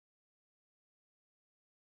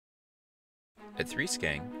At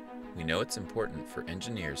 3skeng, we know it's important for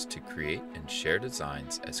engineers to create and share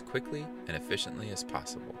designs as quickly and efficiently as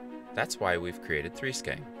possible. That's why we've created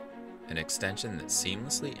 3skeng, an extension that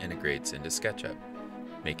seamlessly integrates into SketchUp,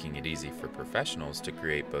 making it easy for professionals to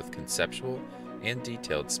create both conceptual and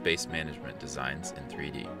detailed space management designs in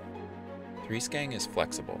 3D. 3skeng is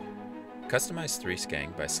flexible. Customize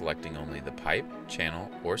 3skeng by selecting only the pipe, channel,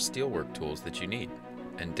 or steelwork tools that you need,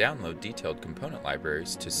 and download detailed component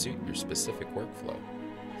libraries to suit your specific workflow.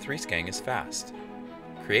 3skeng is fast.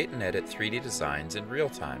 Create and edit 3D designs in real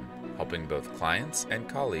time, helping both clients and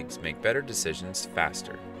colleagues make better decisions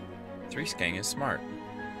faster. 3skeng is smart.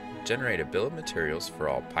 Generate a bill of materials for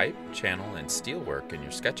all pipe, channel, and steelwork in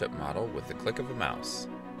your SketchUp model with the click of a mouse.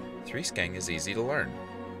 3skeng is easy to learn.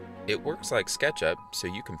 It works like SketchUp, so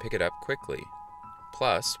you can pick it up quickly.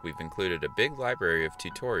 Plus, we've included a big library of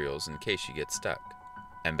tutorials in case you get stuck.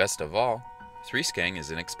 And best of all, 3skeng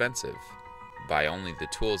is inexpensive. Buy only the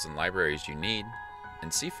tools and libraries you need,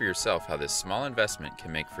 and see for yourself how this small investment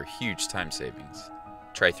can make for huge time savings.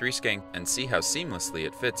 Try 3skeng and see how seamlessly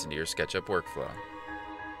it fits into your SketchUp workflow.